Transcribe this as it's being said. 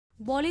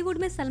बॉलीवुड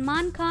में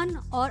सलमान खान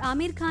और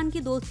आमिर खान की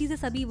दोस्ती से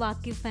सभी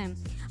वाकिफ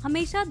हैं।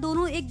 हमेशा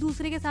दोनों एक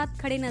दूसरे के साथ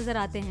खड़े नजर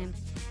आते हैं,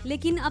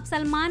 लेकिन अब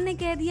सलमान ने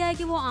कह दिया है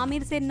कि वो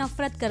आमिर से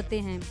नफरत करते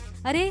हैं।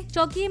 अरे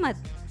चौंकिए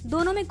मत,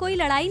 दोनों में कोई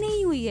लड़ाई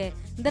नहीं हुई है।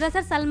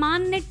 दरअसल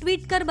सलमान ने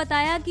ट्वीट कर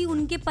बताया कि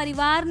उनके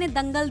परिवार ने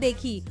दंगल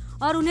देखी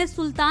और उन्हें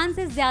सुल्तान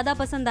से ज्यादा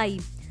पसंद आई।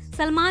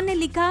 सलमान ने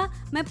लिखा,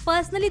 मैं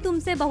पर्सनली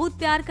तुमसे बहुत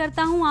प्यार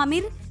करता हूँ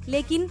आमिर,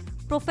 लेकिन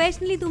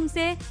प्रोफेशनली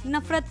तुमसे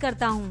नफरत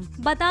करता हूँ।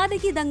 बता दें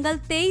कि दंगल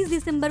 23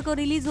 दिसंबर को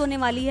रिलीज होने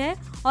वाली है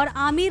और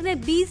आमिर ने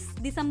 20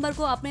 दिसंबर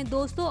को अपने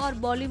दोस्तों और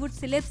बॉलीवुड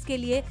सेलेब्स के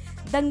लिए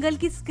दंगल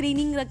की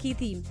स्क्रीनिंग रखी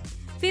थी।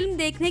 फिल्म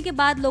देखने के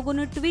बाद लोगों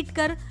ने ट्वीट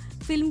कर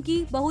फिल्म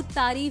की बहुत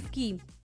तारीफ की।